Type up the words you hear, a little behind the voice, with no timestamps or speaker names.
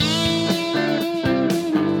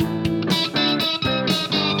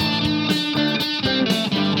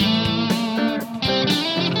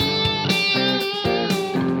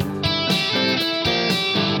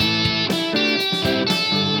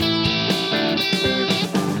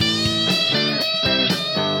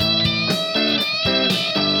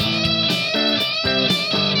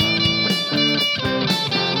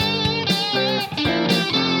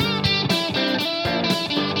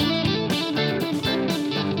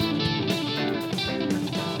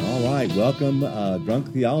right, welcome,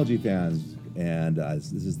 Drunk Theology fans. And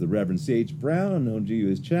this is the Reverend Sage Brown, known to you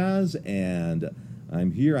as Chaz, and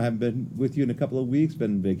I'm here. I haven't been with you in a couple of weeks,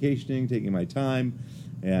 been vacationing, taking my time,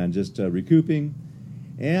 and just recouping.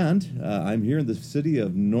 And I'm here in the city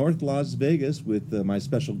of North Las Vegas with my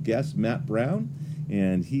special guest, Matt Brown,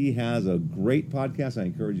 and he has a great podcast I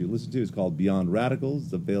encourage you to listen to. It's called Beyond Radicals.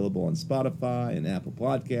 It's available on Spotify and Apple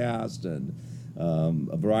Podcast and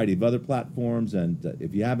a variety of other platforms. And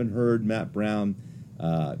if you haven't heard Matt Brown,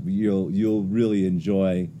 you'll really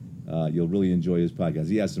enjoy his podcast.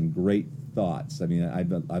 He has some great thoughts. I mean,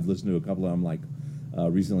 I've listened to a couple of them. Like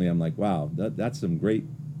recently, I'm like, wow, that's some great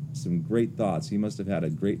thoughts. He must have had a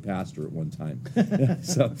great pastor at one time.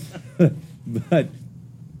 So,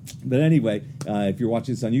 but anyway, if you're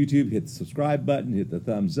watching this on YouTube, hit the subscribe button, hit the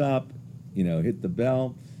thumbs up, hit the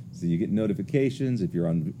bell so you get notifications. If you're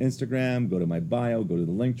on Instagram, go to my bio, go to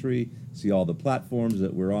the link tree, see all the platforms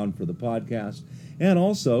that we're on for the podcast. And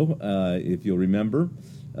also, if you'll remember,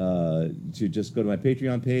 to just go to my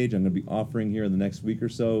Patreon page. I'm going to be offering here in the next week or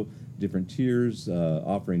so different tiers,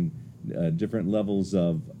 offering different levels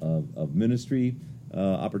of ministry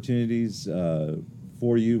opportunities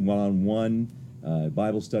for you, one-on-one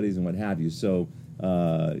Bible studies and what have you. So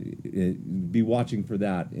be watching for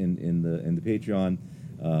that in the Patreon,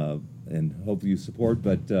 and hopefully you support.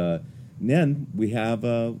 But then we have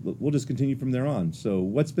we'll just continue from there on. So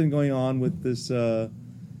what's been going on with this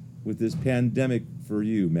pandemic for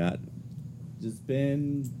you, Matt? Just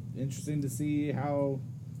been interesting to see how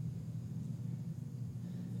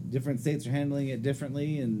different states are handling it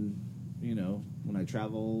differently, and when I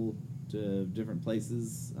travel to different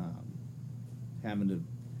places, having to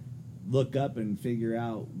look up and figure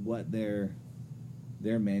out what their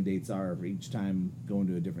mandates are for each time going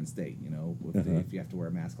to a different state. If you have to wear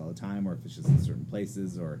a mask all the time, or if it's just in certain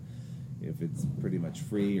places, or if it's pretty much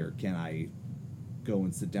free, or can I go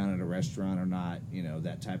and sit down at a restaurant or not,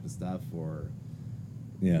 that type of stuff, or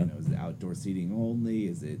is it outdoor seating only,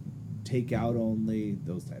 is it takeout only,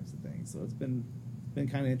 those types of things. So it's been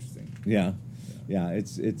kind of interesting. Yeah.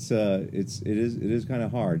 It is kind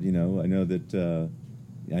of hard. I know that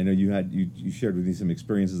I know you shared with me some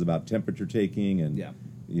experiences about temperature taking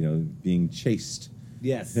and being chased.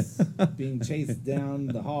 Yes, being chased down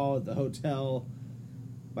the hall at the hotel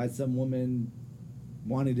by some woman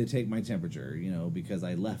wanting to take my temperature, because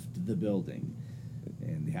I left the building.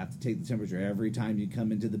 And you have to take the temperature every time you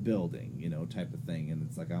come into the building, type of thing. And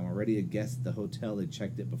it's like, I'm already a guest at the hotel. They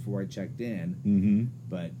checked it before I checked in. Mm-hmm.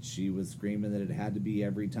 But she was screaming that it had to be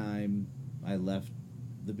every time I left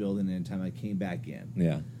the building and time I came back in.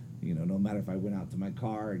 Yeah. No matter if I went out to my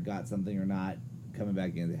car and got something or not, coming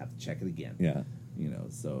back in, they have to check it again. Yeah.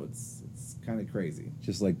 So it's kind of crazy.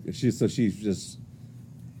 Just like she's just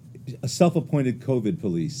a self-appointed COVID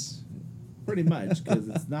police. Pretty much, because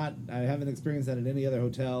it's not. I haven't experienced that at any other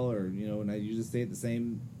hotel, or and I usually stay at the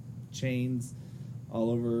same chains all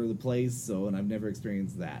over the place. So, and I've never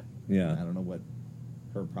experienced that. Yeah, I don't know what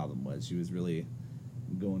her problem was. She was really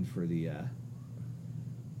going for the.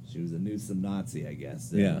 She was a Newsom Nazi, I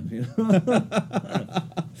guess. Yeah.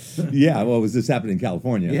 Yeah. Well, was this happening in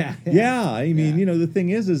California? Yeah. I mean, the thing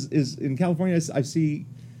is in California, I see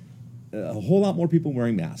a whole lot more people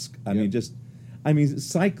wearing masks. I mean,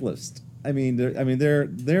 cyclists. I mean,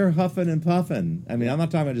 they're huffing and puffing. I mean, I'm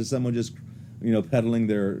not talking about just someone just, pedaling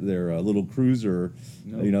their little cruiser.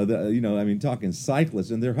 Nope. I mean, talking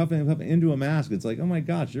cyclists, and they're huffing and puffing into a mask. It's like, oh my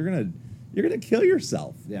gosh, you're gonna kill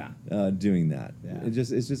yourself. Yeah. Doing that. Yeah.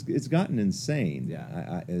 It's gotten insane.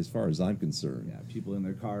 Yeah. As far as I'm concerned. Yeah. People in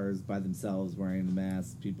their cars by themselves wearing the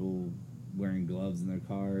mask. People wearing gloves in their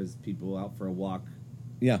cars. People out for a walk.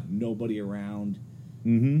 Yeah. Nobody around.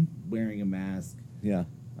 Mm-hmm. Wearing a mask. Yeah.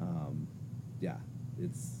 Yeah,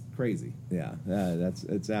 it's crazy. Yeah,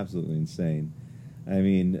 it's absolutely insane. I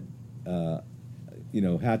mean,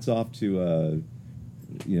 hats off to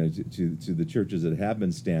to the churches that have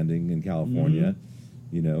been standing in California.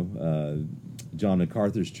 Mm-hmm. John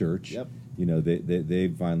MacArthur's church. Yep.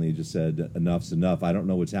 They finally just said enough's enough. I don't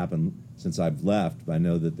know what's happened since I've left, but I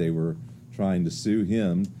know that they were trying to sue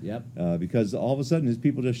him. Yep. Because all of a sudden his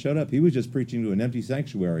people just showed up. He was just preaching to an empty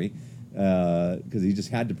sanctuary. Because he just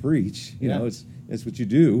had to preach, it's what you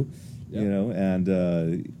do, and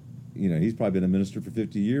he's probably been a minister for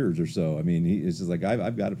 50 years or so. I mean, it's just like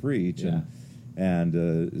I've got to preach, and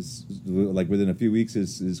like within a few weeks,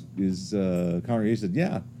 his congregation said,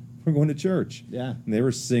 "Yeah, we're going to church." Yeah, and they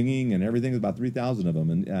were singing and everything. About 3,000 of them,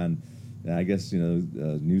 and I guess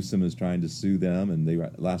Newsom is trying to sue them, and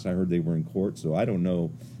last I heard they were in court. So I don't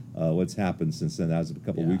know what's happened since then. That was a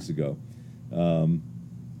couple of weeks ago.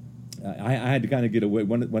 I had to kind of get away.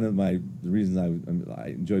 One of the reasons I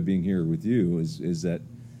enjoy being here with you is that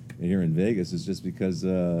here in Vegas is just because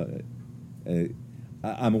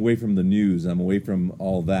I'm away from the news. I'm away from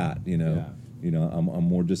all that. Yeah. I'm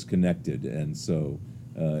more disconnected, and so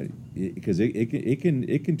because it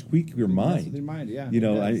can tweak your Mess mind. with your mind,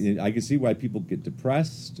 yeah. I can see why people get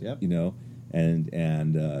depressed. Yep. And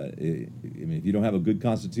I mean, if you don't have a good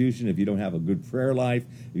constitution, if you don't have a good prayer life,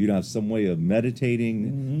 if you don't have some way of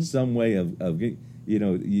meditating, some way of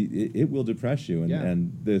it will depress you, Yeah.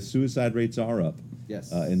 and the suicide rates are up.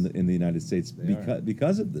 Yes. In the United States They are.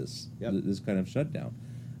 because of this Yep. this kind of shutdown.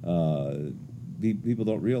 People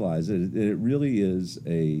don't realize it really is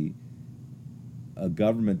a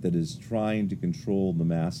government that is trying to control the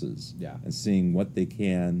masses, Yeah. and seeing what they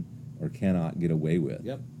can or cannot get away with.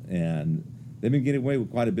 Yep. And they've been getting away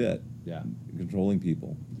with quite a bit, Yeah. controlling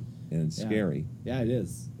people, and it's Yeah. scary. Yeah, it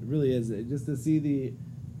is. It really is. Just to see the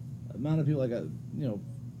amount of people, like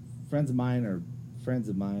friends of mine or friends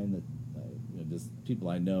of mine that, just people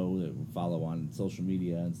I know that follow on social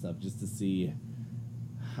media and stuff, just to see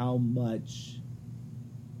how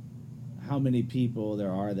many people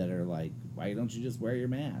there are that are like, why don't you just wear your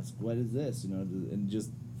mask? What is this? And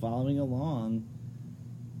just following along,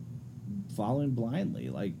 following blindly.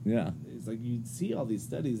 Like, Yeah. it's like you see all these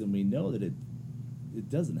studies and we know that it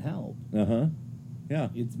doesn't help. Yeah.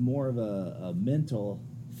 It's more of a mental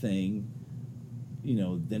thing,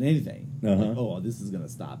 than anything. Uh-huh. Like, oh, this is going to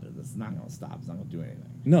stop it. This is not going to stop. It's not going to do anything.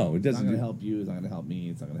 No, it It's not doesn't. going to help you. It's not going to help me.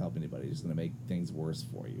 It's not going to help anybody. It's just going to make things worse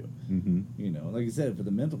for you. Mm-hmm. Like you said, for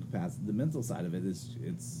the mental capacity, the mental side of it is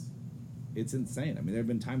it's insane. I mean, there have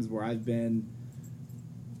been times where I've been,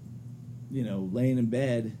 laying in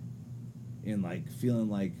bed and like feeling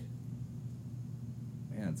like,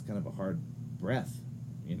 man, it's kind of a hard breath,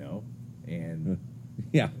 and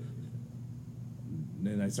Yeah.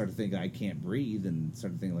 then I started thinking I can't breathe, and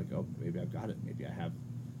started thinking like, oh, maybe I've got it. Maybe I have,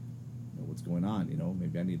 what's going on?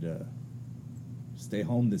 Maybe I need to stay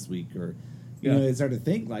home this week, or I started to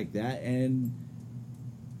think like that, and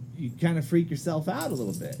you kind of freak yourself out a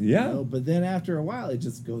little bit. Yeah. But then after a while, it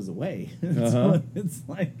just goes away. Uh-huh. So it's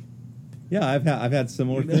like, Yeah, I've had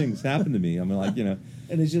similar things happen to me. I mean, like, and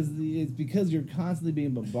it's because you're constantly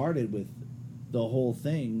being bombarded with the whole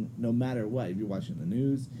thing, no matter what. If you're watching the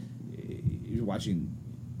news, if you're watching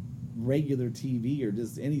regular TV or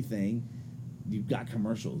just anything, you've got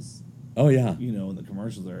commercials. oh yeah. And the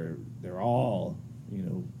commercials they're all,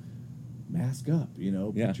 mask up, Yeah.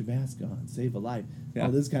 put your mask on, save a life, Yeah.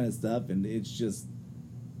 all this kind of stuff, and it's just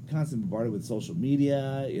constantly bombarded with social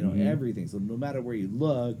media, Mhm. everything. So no matter where you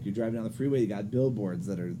look, you're driving down the freeway, you got billboards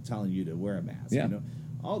that are telling you to wear a mask. Yeah.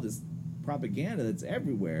 All this propaganda that's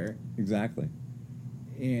everywhere, Exactly.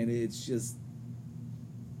 and it's just,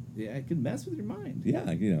 it can mess with your mind. Yeah,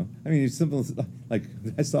 I mean, it's simple. Like,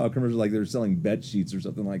 I saw a commercial like they were selling bed sheets or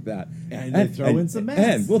something like that, And they throw in some masks.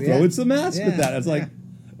 and we'll throw Yeah. in some masks with Yeah. that. I was like,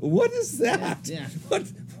 what is that? Yeah.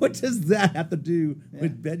 What does that have to do Yeah.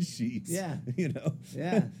 with bed sheets? Yeah.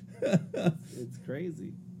 Yeah. It's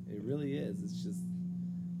crazy. It really is. It's just,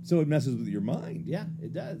 So it messes with your mind. yeah,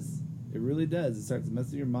 it does. It really does. It starts to mess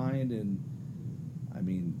with your mind, and I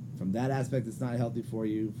mean, from that aspect, it's not healthy for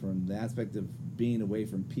you. From the aspect of being away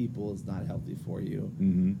from people, it's not healthy for you.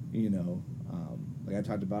 Mm-hmm. Like I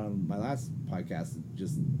talked about on my last podcast,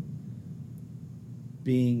 just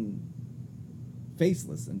being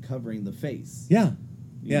faceless and covering the face. Yeah.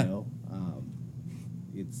 You Yeah. know,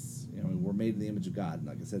 it's, we're made in the image of God. And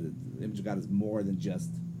like I said, the image of God is more than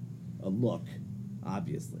just a look.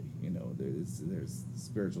 Obviously, there's the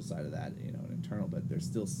spiritual side of that, an internal, but there's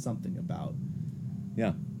still something about,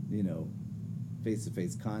 Yeah.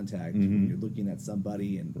 face-to-face contact. Mhm. You're looking at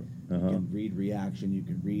somebody, and Uh-huh. you can read reaction, you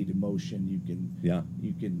can read emotion, you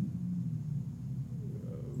can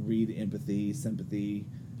read empathy, sympathy,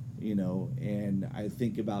 and I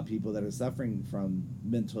think about people that are suffering from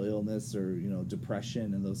mental illness or,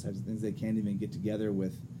 depression and those types of things. They can't even get together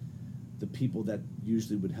with the people that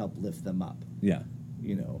usually would help lift them up. Yeah.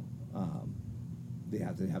 They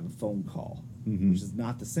have to have a phone call, Mhm. which is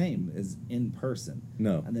not the same as in person.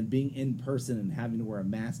 No. And then being in person and having to wear a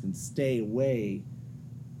mask and stay away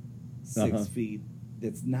 6 Uh-huh. feet,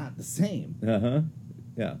 it's not the same. Uh-huh.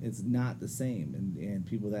 Yeah. It's not the same. And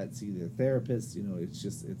people that see their therapists, it's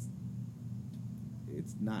just,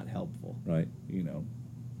 it's not helpful. Right.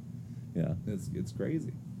 Yeah. It's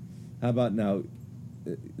crazy. How about now?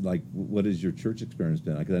 Like, what has your church experience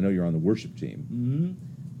been? Because I know you're on the worship team. Mm-hmm.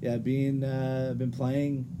 Yeah, been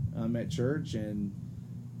playing at church, and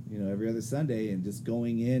every other Sunday, and just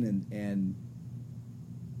going in and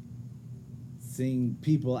seeing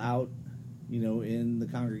people out, in the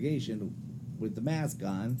congregation with the mask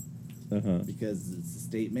on because it's a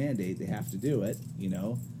state mandate. They have to do it,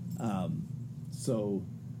 So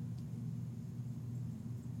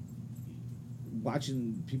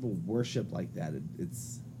watching people worship like that,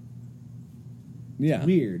 it's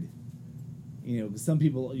weird. 'Cause some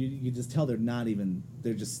people, you just tell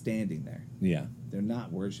they're just standing there. Yeah. They're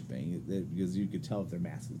not worshiping because you could tell if their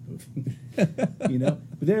mask is moving. But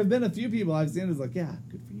there have been a few people I've seen who's like, yeah,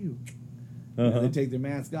 good for you. They take their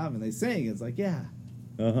mask off and they sing. It's like, yeah,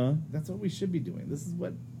 that's what we should be doing. This is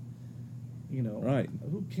what, right.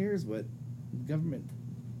 Who cares what government?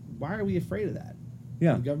 Why are we afraid of that?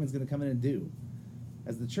 Yeah. The government's going to come in and do.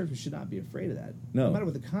 As the church, we should not be afraid of that. No matter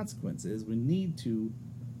what the consequence is, we need to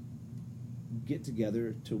get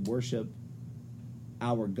together to worship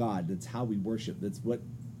our God. That's how we worship. That's what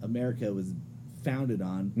America was founded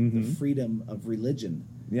on, the freedom of religion.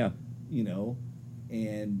 Yeah.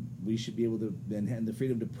 And we should be able to then have the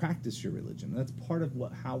freedom to practice your religion. That's part of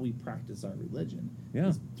how we practice our religion. Yeah.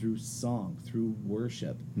 Is through song, through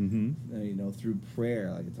worship, through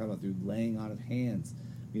prayer, like I talk about, through laying on of hands,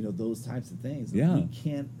 those types of things. Yeah. We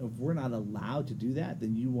can't, if we're not allowed to do that,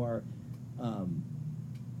 then you are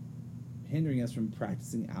hindering us from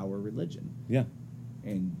practicing our religion. Yeah.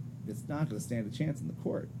 And it's not going to stand a chance in the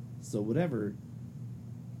court. So whatever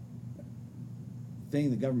thing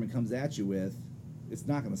the government comes at you with, it's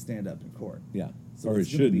not going to stand up in court. Yeah. So Or it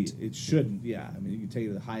shouldn't. It shouldn't, yeah. I mean, you can take it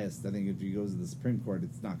to the highest. I think if it goes to the Supreme Court,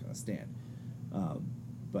 it's not going to stand.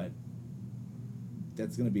 But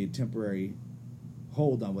that's going to be a temporary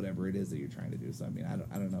hold on whatever it is that you're trying to do. So, I mean, I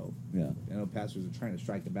don't know. Yeah. I know pastors are trying to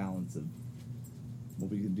strike a balance of what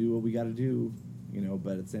we can do, what we got to do,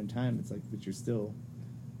 but at the same time, it's like, but you're still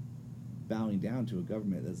bowing down to a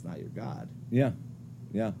government that's not your God. Yeah.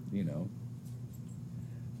 Yeah.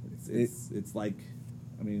 It's like,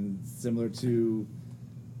 I mean, similar to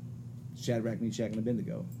Shadrach, Meshach, and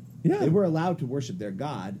Abednego. Yeah. They were allowed to worship their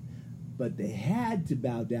God, but they had to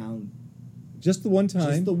bow down Just the one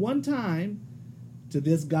time. just the one time to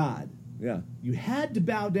this God. Yeah. You had to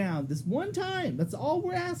bow down this one time. That's all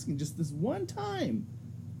we're asking, just this one time.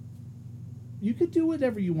 You could do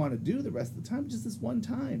whatever you want to do the rest of the time, just this one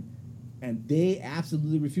time. And they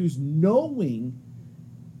absolutely refused, knowing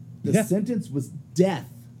the sentence was death.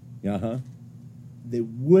 Uh-huh. They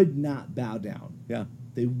would not bow down. Yeah.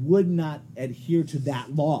 They would not adhere to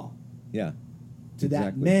that law, Yeah. to that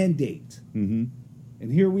Exactly. mandate. Mm-hmm.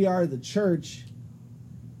 And here we are, the church,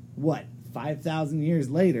 5,000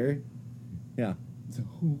 years later. Yeah. So,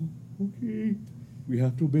 okay, we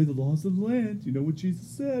have to obey the laws of the land. You know what Jesus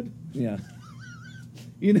said? Yeah.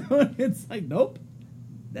 It's like, nope,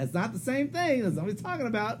 that's not the same thing. That's not what he's talking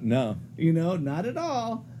about. No. Not at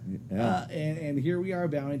all. Yeah. And here we are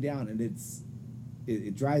bowing down, and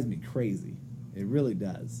it drives me crazy. It really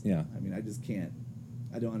does. Yeah. I mean, I just can't.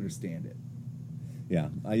 I don't understand it. Yeah.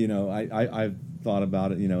 I've thought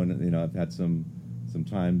about it. And I've had some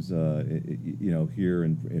times here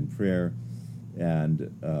in prayer,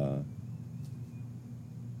 and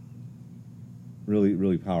really,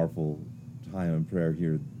 really powerful time in prayer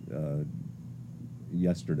here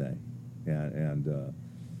yesterday, and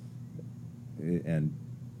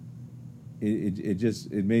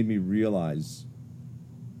it made me realize,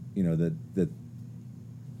 that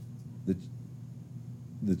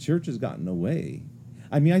the church has gotten away.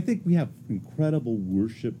 I mean, I think we have incredible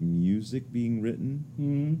worship music being written.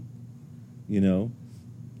 Mm-hmm.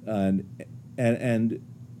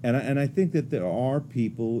 And I think that there are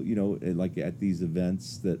people, like at these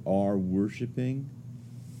events that are worshiping,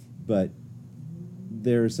 but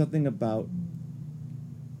there's something about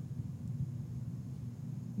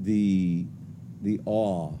the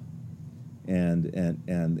awe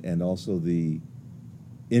and also the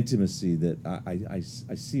intimacy that I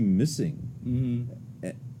see missing. Mm-hmm.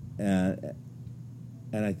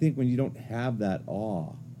 And I think when you don't have that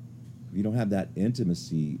awe, you don't have that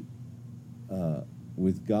intimacy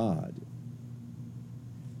with God,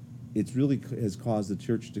 it's really has caused the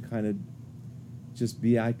church to kind of just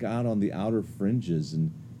be out on the outer fringes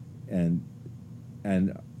and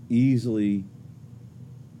easily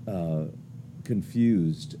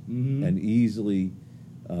confused, Mm-hmm. and easily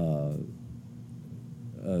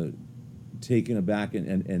taken aback,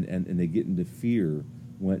 and they get into fear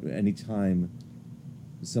anytime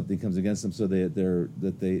something comes against them, so they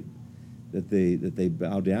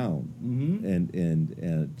bow down, Mm-hmm.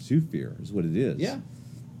 and to fear is what it is. Yeah.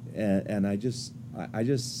 And I just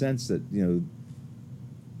sense that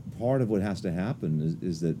part of what has to happen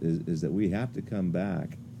is that we have to come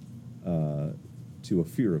back to a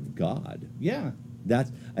fear of God. Yeah.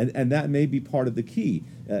 And that may be part of the key.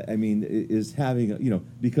 I mean, is having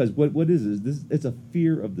because what is this? It's a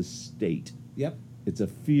fear of the state. Yep. It's a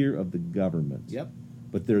fear of the government. Yep.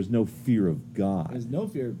 But there's no fear of God. There's no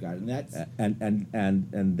fear of God, and that's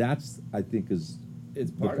and that's, I think, is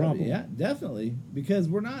it's the part problem. of it. Yeah, definitely, because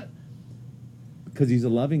we're not. Because he's a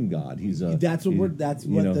loving God. That's what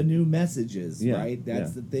the new message is, Yeah, right?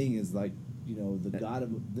 That's yeah. the thing is like, the God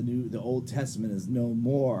of the Old Testament is no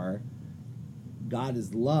more. God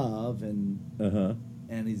is love, Uh-huh.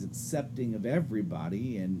 and he's accepting of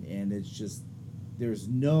everybody, and it's just there's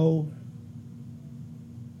no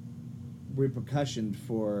repercussion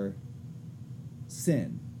for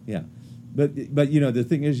sin. Yeah. But the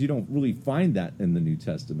thing is, you don't really find that in the New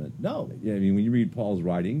Testament. No. Yeah, I mean, when you read Paul's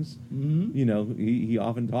writings, Mm-hmm. he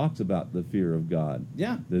often talks about the fear of God.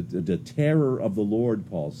 Yeah. The terror of the Lord,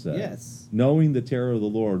 Paul said. Yes. Knowing the terror of the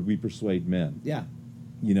Lord, we persuade men. Yeah.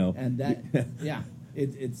 And that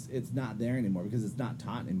it's not there anymore because it's not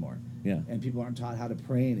taught anymore. Yeah. And people aren't taught how to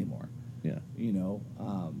pray anymore. Yeah.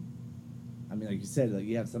 I mean, like you said, like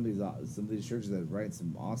you have some of these churches that write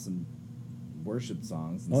some awesome worship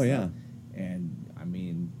songs. And Oh, stuff. yeah. And I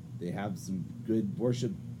mean, they have some good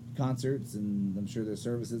worship concerts, and I'm sure their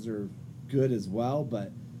services are good as well.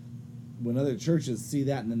 But when other churches see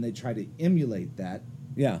that and then they try to emulate that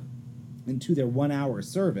Yeah. into their 1 hour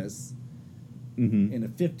service Mm-hmm. in a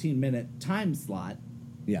 15-minute time slot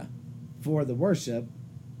Yeah. for the worship,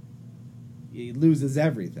 it loses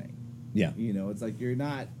everything. Yeah. It's like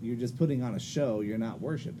you're just putting on a show, you're not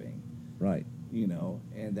worshiping. Right.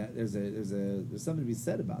 And that there's something to be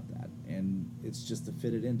said about that, and it's just to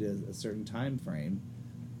fit it into a certain time frame.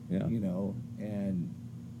 Yeah. And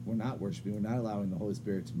we're not worshiping, we're not allowing the Holy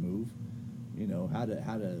Spirit to move. How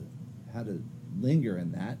to linger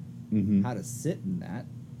in that, Mm-hmm. how to sit in that,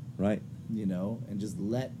 Right. and just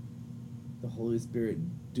let the Holy Spirit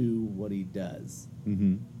do what he does.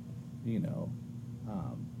 Mm-hmm.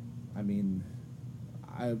 I mean,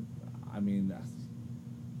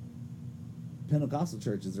 Pentecostal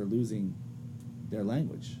churches are losing their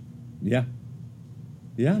language. Yeah.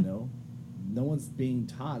 Yeah. No one's being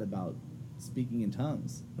taught about speaking in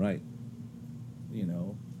tongues. Right.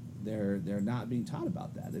 They're not being taught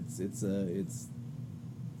about that. It's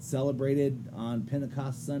celebrated on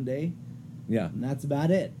Pentecost Sunday, Yeah. and that's about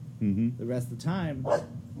it. Mm-hmm. The rest of the time,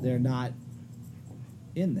 they're not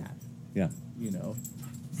in that. Yeah.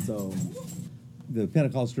 So The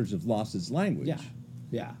Pentecostal church has lost its language. yeah.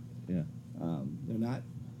 Yeah. They're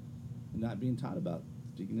not being taught about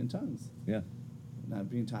speaking in tongues. Yeah. Not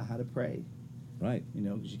being taught how to pray. Right.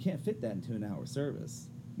 Because you can't fit that into an hour service.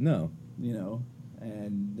 No.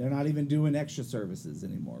 And they're not even doing extra services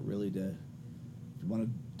anymore. Really, if you want to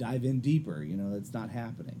dive in deeper, it's not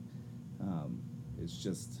happening.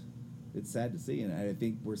 It's sad to see, and I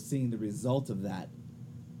think we're seeing the result of that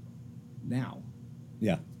now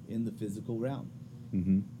Yeah. in the physical realm,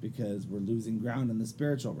 Mm-hmm. because we're losing ground in the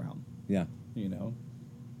spiritual realm. Yeah.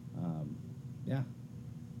 Yeah.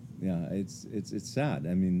 Yeah. It's sad.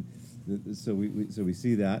 I mean, so we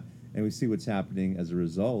see that, and we see what's happening as a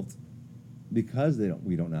result, because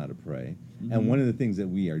we don't know how to pray. Mm-hmm. And one of the things that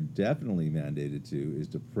we are definitely mandated to is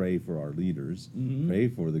to pray for our leaders, Mm-hmm. pray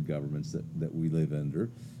for the governments that we live under,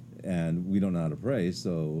 and we don't know how to pray.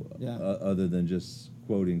 So Yeah. Other than just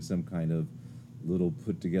quoting some kind of little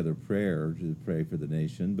put together prayer to pray for the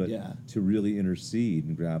nation, but Yeah. to really intercede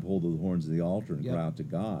and grab hold of the horns of the altar and Yep. cry out to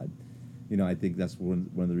God. I think that's one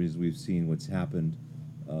of the reasons we've seen what's happened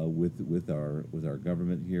with our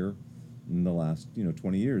government here in the last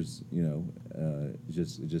 20 years. It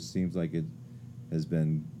just seems like it has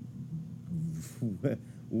been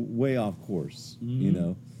way off course.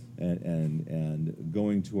 Mhm. And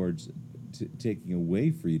going towards taking away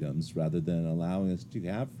freedoms rather than allowing us to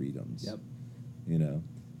have freedoms. Yep.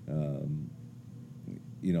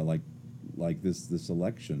 Like this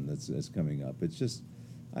election that's coming up. It's just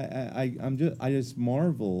I just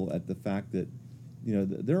marvel at the fact that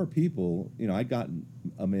there are people. I got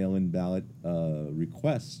a mail-in ballot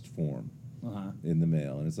request form Uh-huh. in the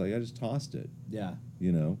mail, and it's like I just tossed it. Yeah.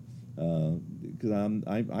 Because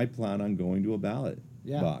I plan on going to a ballot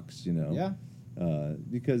Yeah. box. Yeah.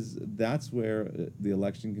 Because that's where the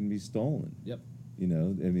election can be stolen. Yep. I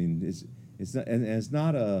mean, it's not, and it's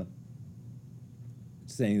not a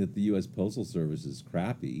saying that the U.S. Postal Service is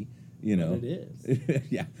crappy. But it is.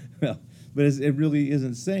 Yeah, well, but it really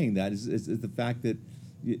isn't saying that. It's the fact that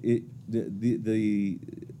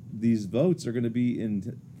these votes are going to be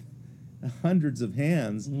in hundreds of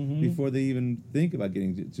hands Mhm. before they even think about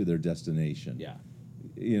getting to their destination. Yeah.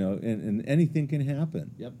 And anything can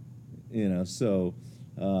happen. Yep. So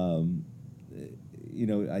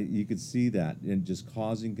you could see that and just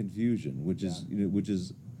causing confusion, which is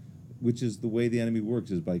which is the way the enemy works,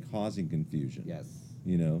 is by causing confusion. Yes.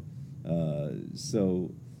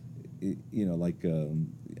 So like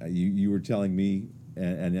you were telling me,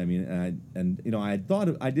 and I mean, I had thought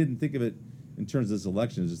I didn't think of it in terms of this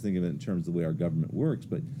election. I was just thinking of it in terms of the way our government works.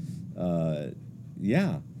 But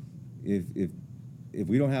yeah, if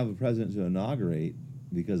we don't have a president to inaugurate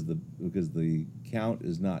because the count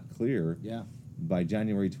is not clear, Yeah. by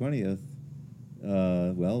January 20th,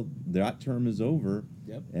 well, that term is over.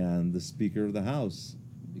 Yep. And the Speaker of the House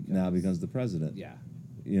now becomes the president. Yeah.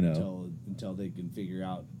 You know. Until they can figure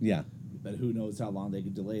out. Yeah. But who knows how long they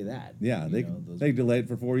could delay that? Yeah. They delayed it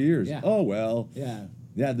for 4 years. Yeah. Oh well. Yeah.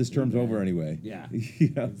 Yeah. This term's over anyway. Yeah.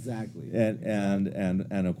 Yeah. Exactly.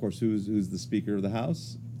 And of course, who's the Speaker of the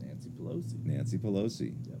House? Nancy Pelosi. Nancy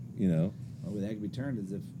Pelosi. Yep. You know. Well, that could be turned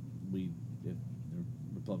as if the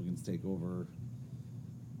Republicans take over,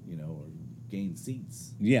 or gain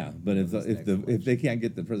seats. Yeah, but if This next if election. they can't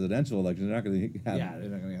get the presidential election, they're not going to have. Yeah, they're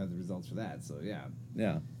not going to have the results for that. So yeah,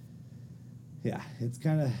 Yeah. it's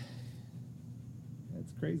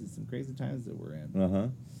crazy. Some crazy times that we're in. Uh-huh.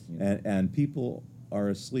 Yeah. And people are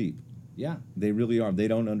asleep. Yeah, They really are. They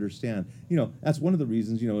don't understand. That's one of the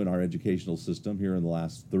reasons, in our educational system here in the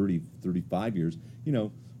last 30, 35 years,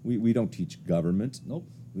 we don't teach government. nope.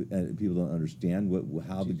 People don't understand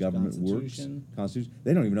how the Teach government works. Constitution.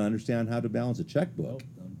 They don't even understand how to balance a checkbook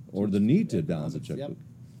Nope. or the need to balance a checkbook.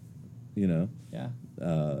 Yep. Yeah.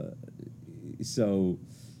 So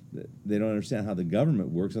they don't understand how the government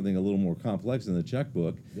works, something a little more complex than the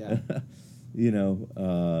checkbook. Yeah.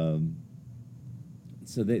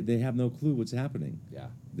 So they have no clue what's happening. Yeah.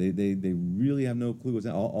 They really have no clue what's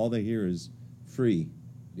happening. All they hear is free.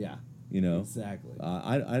 Yeah. Exactly.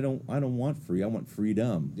 I don't want free. I want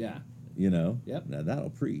freedom. Yeah. Yep. Now that'll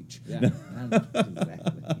preach. Yeah.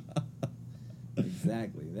 Exactly.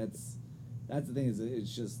 Exactly. That's the thing.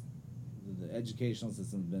 It's just the educational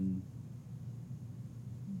system's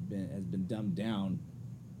has been dumbed down.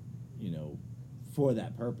 For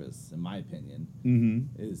that purpose, in my opinion,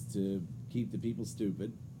 is to keep the people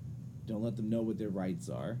stupid. Don't let them know what their rights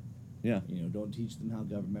are. Yeah. Don't teach them how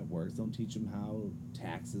government works. Don't teach them how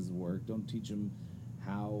taxes work. Don't teach them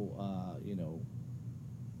how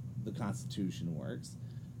the Constitution works.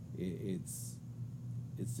 It's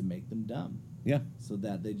to make them dumb. Yeah. So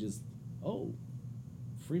that they just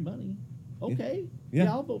free money. Okay.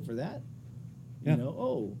 Yeah. I'll vote for that. Yeah.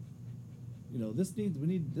 We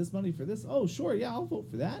need this money for this. Oh, sure. Yeah, I'll vote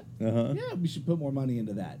for that. Uh-huh. Yeah, we should put more money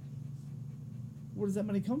into that. Where does that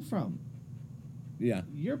money come from? Yeah.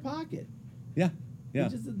 Your pocket. Yeah. Yeah.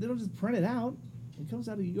 They don't just print it out. It comes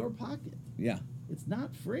out of your pocket. Yeah. It's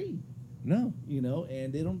not free. No.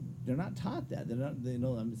 And they're not taught that.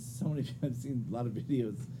 I've seen a lot of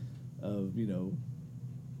videos of,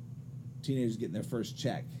 teenagers getting their first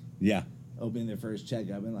check. Yeah. Opening their first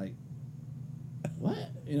check. I've been like, what?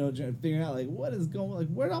 Trying to figure out what is going,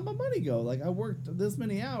 where'd all my money go? I worked this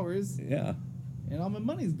many hours. Yeah. And all my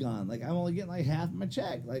money's gone. I'm only getting half my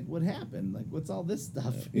check. What happened? What's all this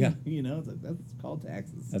stuff? Yeah. It's that's called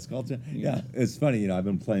taxes. That's called yeah. It's funny, I've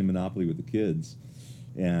been playing Monopoly with the kids,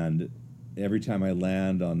 and every time I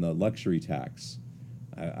land on the luxury tax,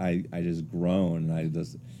 I just groan,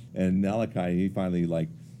 and Malachi, he finally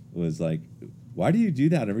was like, why do you do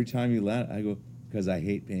that every time you land? I go, because I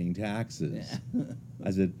hate paying taxes. Yeah.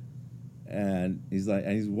 I said, and he's like,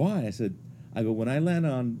 why? I go, when I land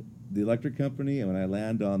on the electric company and when I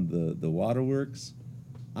land on the waterworks,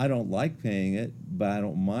 I don't like paying it, but I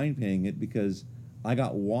don't mind paying it because I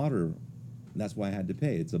got water. That's why I had to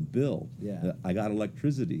pay. It's a bill. Yeah. I got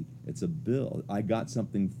electricity. It's a bill. I got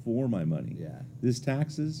something for my money. Yeah. This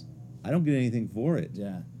taxes, I don't get anything for it.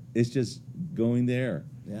 Yeah. It's just going there.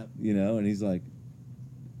 Yep. And he's like,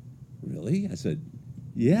 really? I said,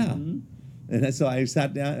 yeah. Mm-hmm. And so I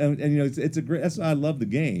sat down, and it's a great. That's why I love the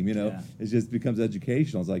game. Yeah. It just becomes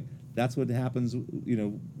educational. It's like that's what happens.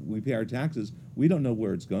 We pay our taxes. We don't know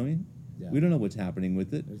where it's going. Yeah. We don't know what's happening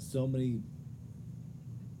with it. There's so many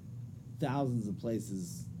thousands of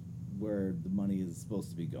places where the money is supposed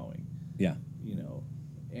to be going. Yeah.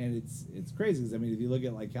 And it's crazy because if you look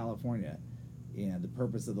at California and the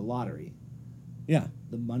purpose of the lottery, Yeah.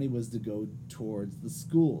 the money was to go towards the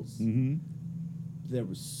schools. Mm-hmm. There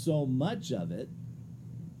was so much of it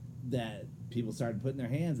that people started putting their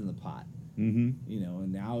hands in the pot. Mm-hmm.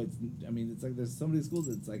 And now it's there's so many schools.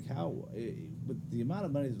 It's with the amount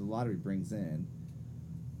of money that the lottery brings in,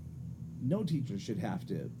 no teacher should have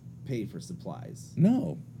to pay for supplies.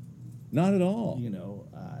 No, not at all.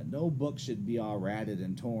 No book should be all ratted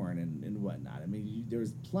and torn and whatnot.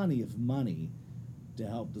 There's plenty of money to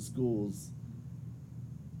help the schools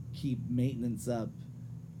keep maintenance up,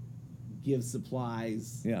 give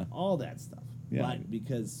supplies, Yeah. all that stuff. Yeah. But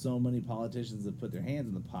because so many politicians have put their hands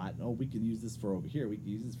in the pot, oh, we can use this for over here, we can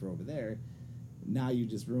use this for over there. Now you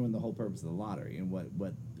just ruined the whole purpose of the lottery and what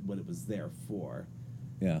it was there for.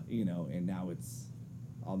 Yeah. You know, and now it's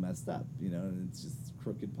all messed up, you know, and it's just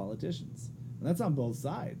crooked politicians. And that's on both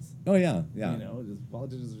sides. Oh yeah. Yeah. You know, just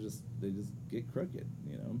politicians are they just get crooked,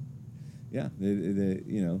 you know. Yeah,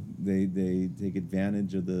 they take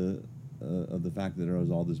advantage of the fact that there was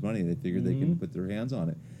all this money. They figure they can put their hands on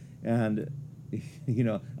it, and you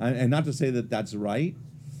know, and not to say that that's right,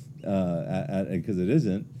 because it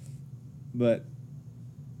isn't, but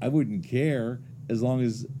I wouldn't care as long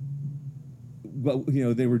as what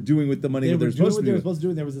they were doing with the money They that were they're doing supposed what to they were do. supposed to do,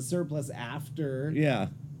 and there was a surplus after. Yeah,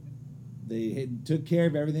 They took care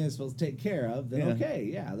of everything they're supposed to take care of. Then Yeah. okay,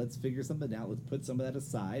 yeah, let's figure something out. Let's put some of that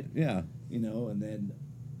aside. yeah, You know, and then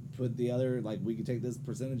put the other, like, we could take this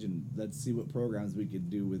percentage and let's see what programs we could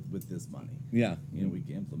do with this money. yeah. You know, we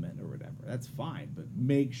can implement or whatever. That's fine, but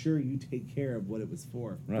make sure you take care of what it was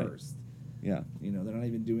for Right. first. Yeah, You know, they're not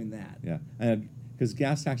even doing that. yeah, and because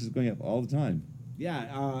gas taxes going up all the time. Yeah,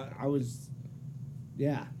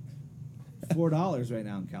 $4 right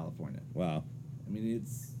now in California. Wow. I mean,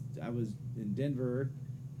 I was in Denver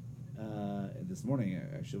this morning,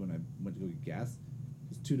 actually, when I went to go get gas.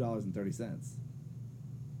 It was $2.30.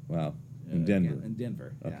 Wow. In Denver. In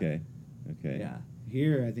Denver. Yeah. Okay. Okay. Yeah.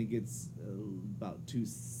 Here, I think it's about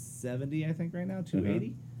 $2.70. I think right now,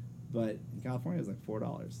 $2.80. But in California, it's like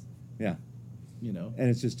 $4. Yeah. You know. And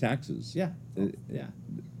it's just taxes. Yeah. It- Yeah.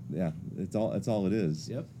 Yeah. It's all it is.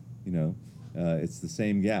 Yep. You know, it's the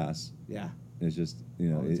same gas. Yeah. It's just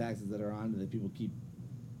All the taxes that are on that people keep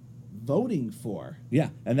voting for. yeah,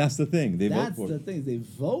 and that's the thing. They That's vote for the it. thing. They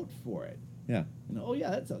vote for it. Yeah. You know, oh yeah,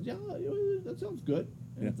 that sounds good.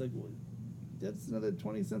 And Yeah. it's like, well, that's another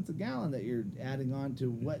 20 cents a gallon that you're adding on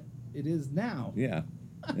to what it is now. Yeah.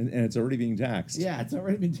 and it's already being taxed. Yeah, it's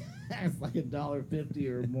already been taxed like $1.50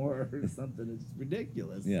 or more or something. It's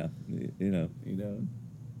ridiculous. Yeah. You know. You know.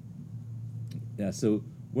 Yeah. So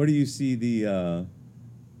where do you see the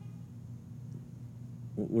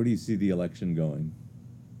election going?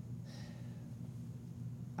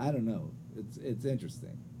 I don't know. It's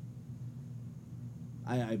interesting.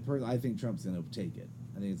 I think Trump's going to take it.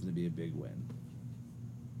 I think it's going to be a big win.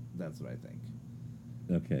 That's what I think.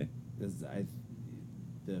 Okay. Because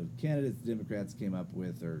the candidates the Democrats came up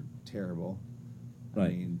with are terrible. Right. I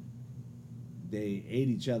mean, they ate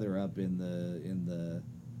each other up in the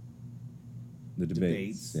The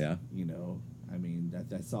debates. Yeah. You know, I mean,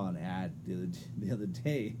 I saw an ad the other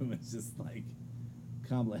day. It was just like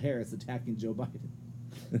Kamala Harris attacking Joe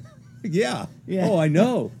Biden. Yeah. Yeah. Oh, I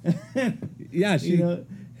know. Yeah. She You know,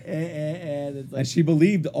 and it's like, and she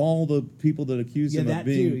believed all the people that accused yeah, him that of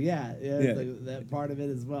being. too. Yeah, it's Yeah. like that part of it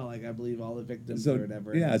as well. Like, I believe all the victims So or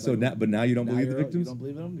whatever. yeah. It's So like, now, but now you don't believe the You victims. don't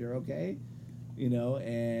believe them. You're okay. You know,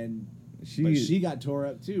 and She- but she got tore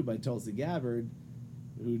up too by Tulsi Gabbard,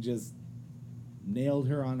 who just nailed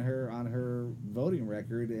her on her voting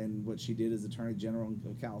record and what she did as Attorney General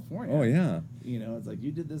of California. Oh yeah. You know, it's like,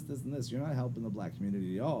 you did this, and this. You're not helping the black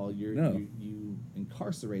community at all. No. You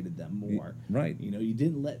incarcerated them more. Right. You know, you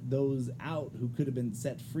didn't let those out who could have been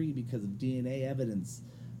set free because of DNA evidence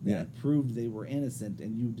that Yeah. proved they were innocent,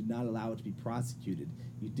 and you did not allow it to be prosecuted.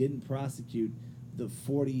 You didn't prosecute the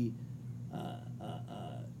 40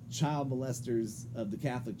 child molesters of the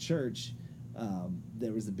Catholic Church.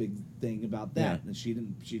 There was a big thing about that, Yeah. and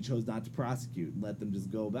she chose not to prosecute and let them just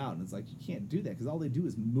go about. And it's like, you can't do that, because all they do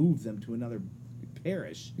is move them to another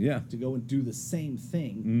parish Yeah. to go and do the same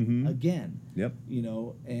thing Mhm. again. Yep. You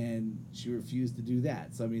know, and she refused to do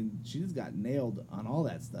that. So I mean, she just got nailed on all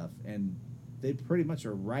that stuff, and they pretty much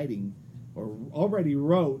are writing or already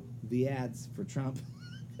wrote the ads for Trump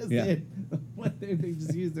because Yeah. they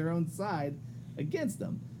just used their own side against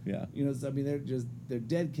them. Yeah. You know, so I mean, they're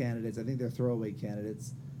dead candidates. I think they're throwaway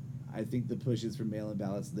candidates. I think the push is for mail-in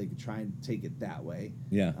ballots so they could try and take it that way.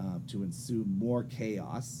 Yeah. To ensue more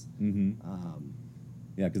chaos. Mm-hmm.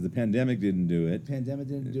 Yeah, because the pandemic didn't do it. Pandemic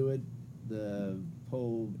didn't do it. The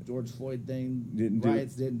whole George Floyd thing, Didn't do it.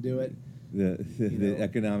 riots didn't do it. The know.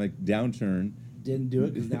 economic downturn. Didn't do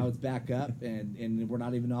it because now it's back up, and we're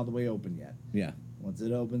not even all the way open yet. Yeah. Once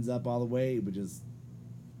it opens up all the way, it would just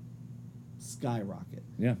skyrocket.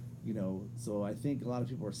 Yeah. You know, so I think a lot of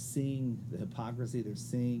people are seeing the hypocrisy. They're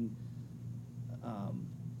seeing,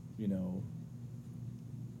 you know,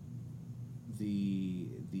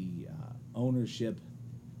 the ownership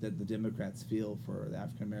that the Democrats feel for the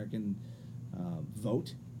African American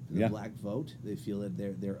vote, for the Yeah. black vote. They feel that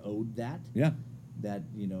they're owed that. Yeah. that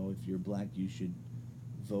if you're black you should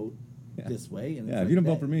vote Yeah. this way, and Yeah, it's if like you don't that,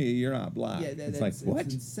 vote for me, you're not black. yeah, It's like, what?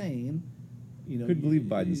 it's insane. Couldn't believe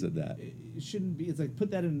Biden said that. It shouldn't be. It's like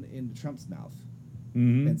put that in Trump's mouth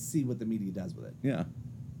Mm-hmm. and see what the media does with it. Yeah.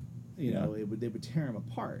 They would tear him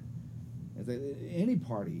apart. It's like any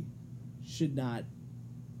party should not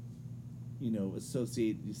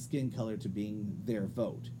associate skin color to being their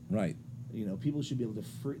vote. Right. People should be able to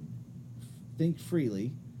think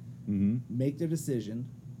freely, Mm-hmm. make their decision,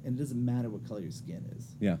 and it doesn't matter what color your skin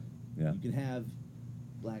is. Yeah. Yeah. You can have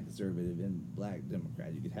black conservative and black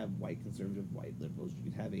Democrat. You could have white conservative, white liberals. You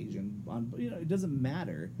could have Asian. It doesn't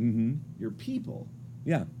matter. Mm-hmm. Your people.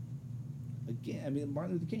 Yeah. Again, I mean,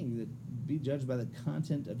 Martin Luther King, that be judged by the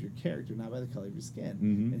content of your character, not by the color of your skin.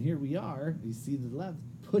 Mhm. And here we are. You see the left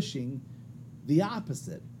pushing the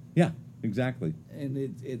opposite, Yeah. Exactly. and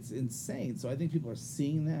it's insane. So I think people are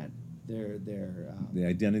seeing that. They're The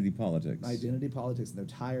identity politics. identity politics, and they're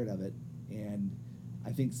tired of it. And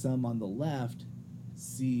I think some on the left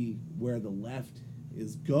see where the left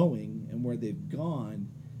is going and where they've gone,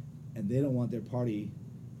 and they don't want their party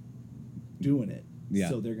doing it. Yeah.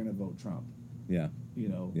 So they're going to vote Trump. Yeah.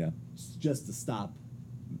 Yeah, just to stop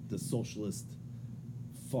the socialist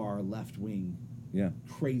far left wing Yeah.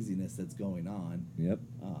 craziness that's going on. Yep.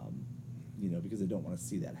 Because they don't want to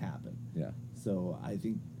see that happen. Yeah. So I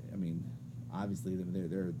think, obviously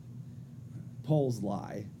their polls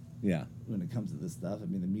lie Yeah. when it comes to this stuff. I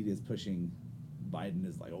mean, the media is pushing Biden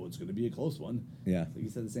is like, oh, it's going to be a close one. Yeah. So you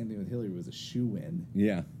said the same thing with Hillary was a shoe-in,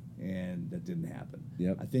 Yeah. and that didn't happen.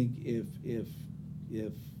 Yep. I think if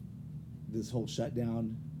this whole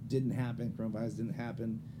shutdown didn't happen, coronavirus didn't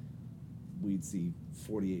happen, we'd see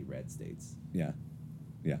 48 red states. Yeah.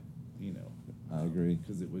 Yeah. I agree.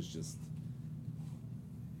 Because it was just,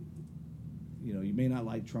 you may not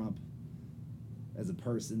like Trump as a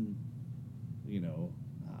person,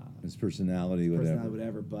 His personality, whatever.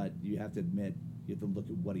 whatever, but you have to admit, you have to look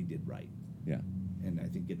at what he did right. Yeah. And I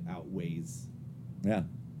think it outweighs Yeah.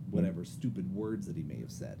 whatever stupid words that he may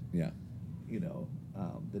have said, Yeah.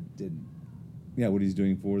 that didn't. Yeah. What he's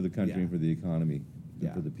doing for the country Yeah. and for the economy and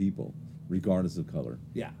Yeah. for the people, regardless of color.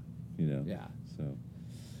 Yeah. Yeah. So,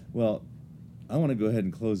 well, I want to go ahead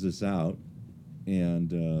and close this out,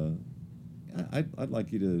 and I'd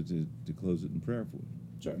like you to close it in prayer for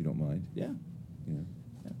Sure. if you don't mind. Yeah. Yeah.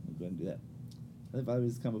 Yeah, we'll go ahead and do that. And Father, we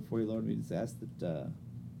just come before you, Lord. We just ask that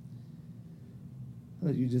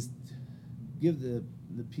you just give the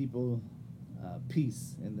people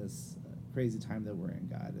peace in this crazy time that we're in,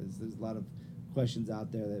 God. There's a lot of questions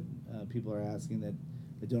out there that people are asking that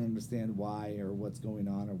they don't understand why or what's going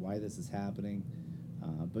on or why this is happening.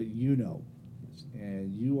 But you know,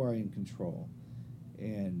 and you are in control,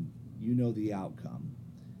 and you know the outcome.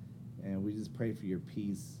 And we just pray for your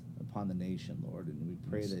peace upon the nation, Lord, and we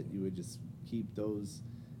pray Yes, that Lord. you would just keep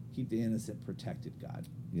the innocent protected, God.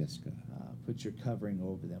 Yes, God. Put your covering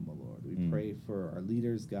over them, O Lord. We Mm. pray for our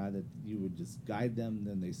leaders, God, that you would just guide them,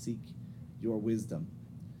 and they seek your wisdom,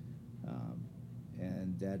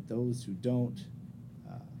 and that those who don't,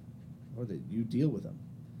 or that you deal with them.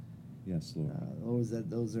 Yes, Lord.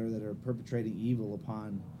 Those that are perpetrating evil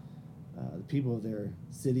upon the people of their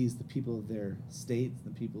cities, the people of their states, the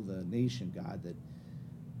people of the nation, God, that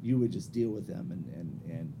you would just deal with them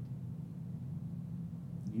and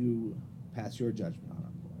you pass your judgment on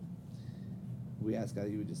them, Lord. We ask, God,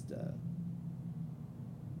 that you would just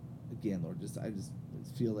again, Lord, I just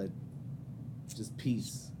feel that just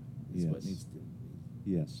peace is what Yes. needs to.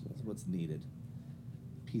 Yes, That's Lord. what's needed.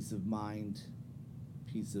 Peace of mind,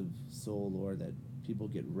 peace of soul, Lord, that people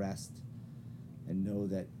get rest and know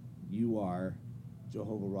that you are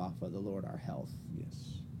Jehovah Rapha, the Lord, our health,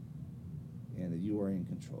 Yes. and that you are in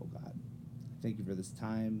control, God. Thank you for this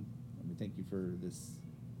time. And we thank you for this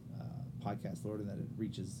podcast, Lord, and that it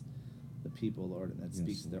reaches the people, Lord, and that Yes,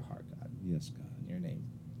 speaks to their Lord. heart, God. Yes, God. In your name,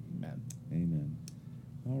 amen. Amen.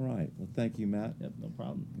 All right. Well, thank you, Matt. Yep, no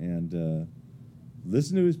problem. And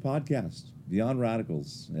listen to his podcast, Beyond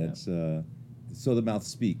Radicals. Yep. It's So the Mouth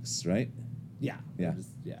Speaks, right? Yeah. Yeah.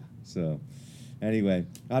 Yeah. So, anyway,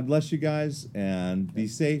 God bless you guys and be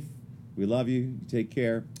safe. We love you. You take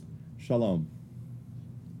care. Shalom.